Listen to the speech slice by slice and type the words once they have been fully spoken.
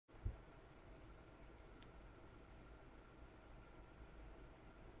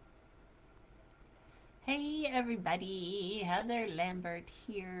Hey everybody, Heather Lambert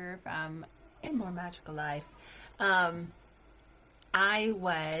here from A More Magical Life. Um, I'm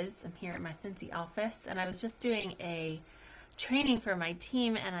here at my Cincy office and I was just doing a training for my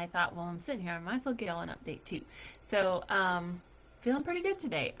team and I thought, well, I'm sitting here, I might as well get all an update too. So, feeling pretty good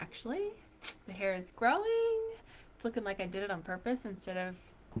today, actually. The hair is growing. It's looking like I did it on purpose instead of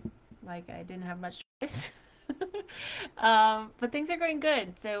like I didn't have much choice. But things are going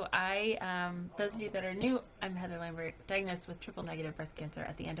good. Those of you that are new, I'm Heather Lambert, diagnosed with triple negative breast cancer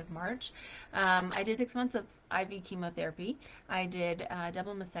at the end of March. I did 6 months of IV chemotherapy. I did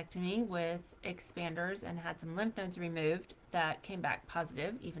double mastectomy with expanders and had some lymph nodes removed that came back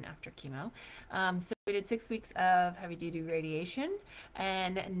positive even after chemo. So we did 6 weeks of heavy duty radiation,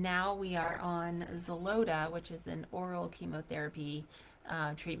 and now we are on Xeloda, which is an oral chemotherapy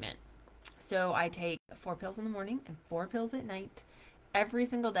treatment. So I take 4 pills in the morning and 4 pills at night every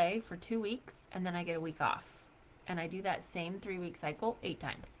single day for 2 weeks, and then I get a week off. And I do that same 3 week cycle 8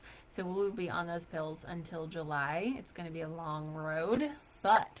 times. So we will be on those pills until July. It's going to be a long road,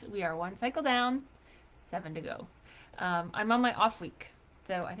 but we are one cycle down, 7 to go. I'm on my off week,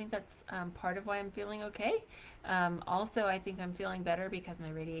 so I think that's part of why I'm feeling okay. Also, I think I'm feeling better because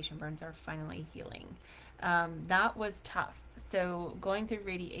my radiation burns are finally healing. That was tough. So going through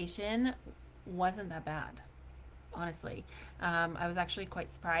radiation wasn't that bad, honestly. I was actually quite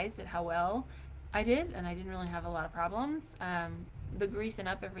surprised at how well I did, and I didn't really have a lot of problems. The greasing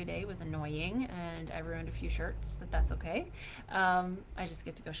up every day was annoying, and I ruined a few shirts, but that's okay. I just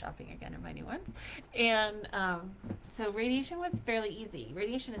get to go shopping again in my new ones. And so radiation was fairly easy.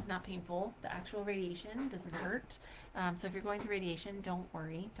 Radiation is not painful. The actual radiation doesn't hurt. So if you're going through radiation, don't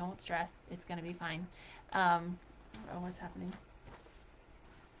worry, don't stress. It's going to be fine. Oh, what's happening?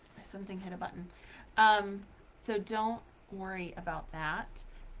 Something hit a button. So don't worry about that.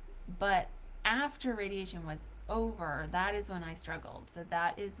 But after radiation was over, that is when I struggled. So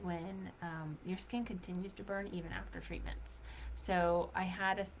that is when your skin continues to burn even after treatments. So I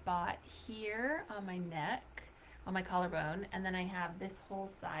had a spot here on my neck, on my collarbone, and then I have this whole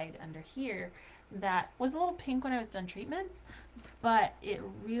side under here that was a little pink when I was done treatments, but it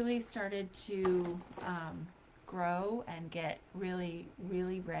really started to grow and get really,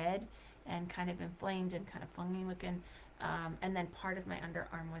 really red and kind of inflamed and kind of funny looking. And then part of my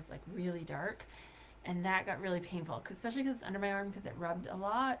underarm was like really dark, and that got really painful, especially because it's under my arm, because it rubbed a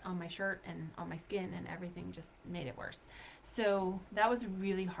lot on my shirt and on my skin, and everything just made it worse. So that was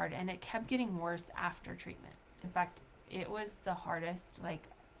really hard, and it kept getting worse after treatment. In fact, it was the hardest like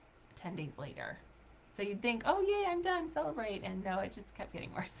 10 days later. So you'd think, oh, yay, I'm done, celebrate. And no, it just kept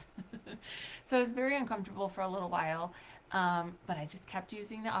getting worse. So it was very uncomfortable for a little while. But I just kept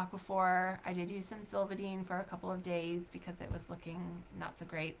using the Aquaphor. I did use some Silvadene for a couple of days because it was looking not so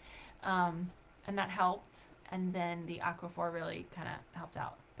great. And that helped. And then the Aquaphor really kind of helped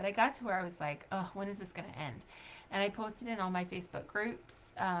out. But I got to where I was like, oh, when is this going to end? And I posted in all my Facebook groups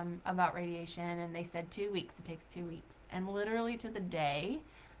about radiation, and they said 2 weeks. It takes 2 weeks. And literally to the day,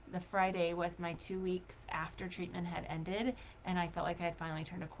 the Friday was my 2 weeks after treatment had ended, and I felt like I had finally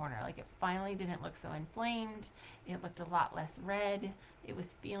turned a corner. Like it finally didn't look so inflamed. It looked a lot less red. It was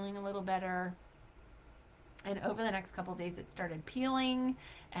feeling a little better. And over the next couple of days, it started peeling,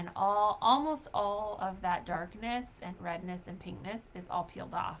 and almost all of that darkness and redness and pinkness is all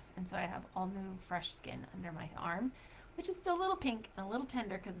peeled off. And so I have all new, fresh skin under my arm, which is still a little pink and a little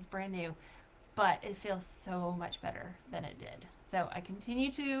tender because it's brand new, but it feels so much better than it did. So I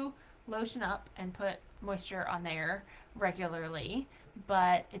continue to lotion up and put moisture on there regularly,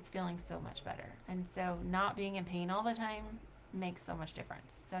 but it's feeling so much better. And so not being in pain all the time makes so much difference.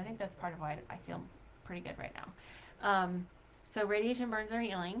 So I think that's part of why I feel pretty good right now. So radiation burns are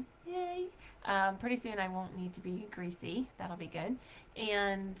healing. Yay. Pretty soon I won't need to be greasy. That'll be good.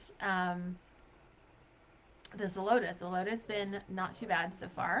 And the Xeloda's been not too bad so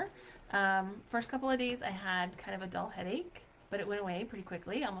far. First couple of days I had kind of a dull headache, but it went away pretty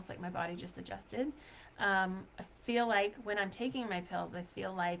quickly, almost like my body just adjusted. I feel like when I'm taking my pills, I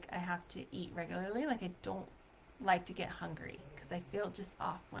feel like I have to eat regularly. Like I don't like to get hungry because I feel just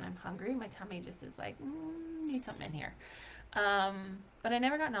off when I'm hungry. My tummy just is like, need something in here. But I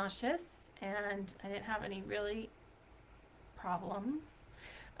never got nauseous, and I didn't have any really problems.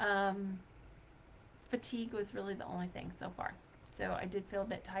 Um, Fatigue was really the only thing so far. So I did feel a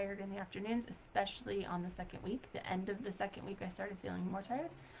bit tired in the afternoons, especially on the second week. The end of the second week, I started feeling more tired.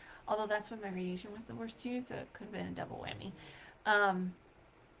 Although that's when my radiation was the worst too, so it could have been a double whammy. Um,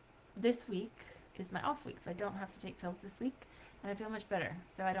 this week is my off week, so I don't have to take pills this week, and I feel much better.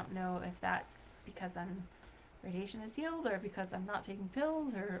 So I don't know if that's because I'm radiation is healed or because I'm not taking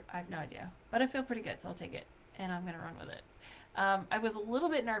pills, or I have no idea. But I feel pretty good, so I'll take it, and I'm going to run with it. I was a little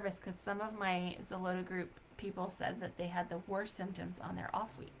bit nervous because some of my Xeloda group people said that they had the worst symptoms on their off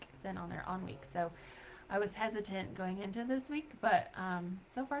week than on their on week. So I was hesitant going into this week, but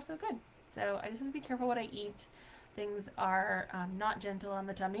so far so good. So I just have to be careful what I eat. Things are not gentle on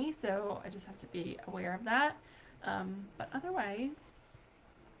the tummy, so I just have to be aware of that. But otherwise,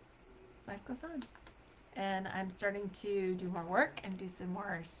 life goes on. And I'm starting to do more work and do some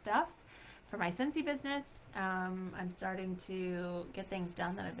more stuff for my Scentsy business. I'm starting to get things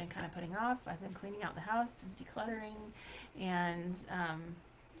done that I've been kind of putting off. I've been cleaning out the house and decluttering and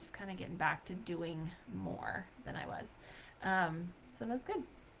just kind of getting back to doing more than I was. So that's good.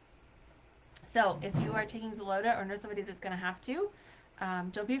 So if you are taking Xeloda or know somebody that's going to have to,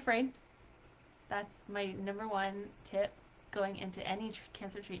 don't be afraid. That's my number one tip going into any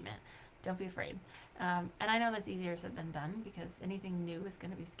cancer treatment. Don't be afraid. And I know that's easier said than done because anything new is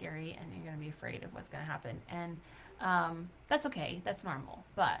going to be scary and you're going to be afraid of what's going to happen. And that's okay. That's normal.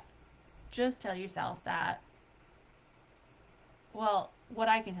 But just tell yourself that, well, what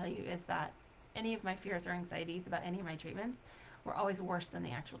I can tell you is that any of my fears or anxieties about any of my treatments were always worse than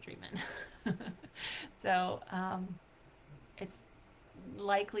the actual treatment. So it's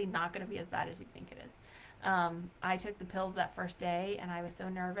likely not going to be as bad as you think it is. I took the pills that first day and I was so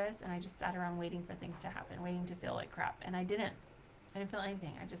nervous and I just sat around waiting for things to happen, waiting to feel like crap. And I didn't. I didn't feel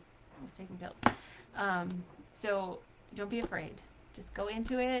anything. I just was taking pills. So don't be afraid. Just go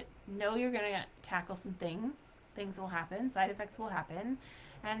into it. Know you're going to tackle some things. Things will happen. Side effects will happen.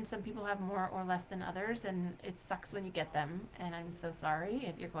 And some people have more or less than others. And it sucks when you get them. And I'm so sorry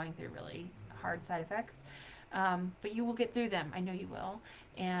if you're going through really hard side effects. But you will get through them. I know you will.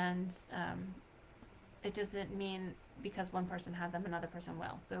 And it doesn't mean because one person had them, another person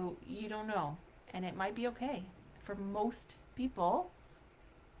will. So you don't know. And it might be okay. For most people,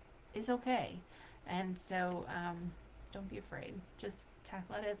 it's okay. And so don't be afraid. Just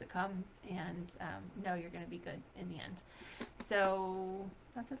tackle it as it comes and know you're going to be good in the end. So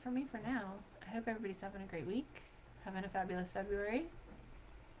that's it for me for now. I hope everybody's having a great week, having a fabulous February.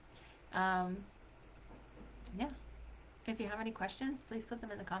 Um, yeah. If you have any questions, please put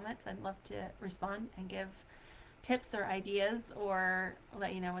them in the comments. I'd love to respond and give tips or ideas or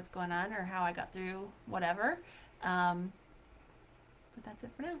let you know what's going on or how I got through whatever. But that's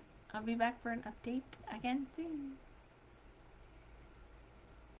it for now. I'll be back for an update again soon.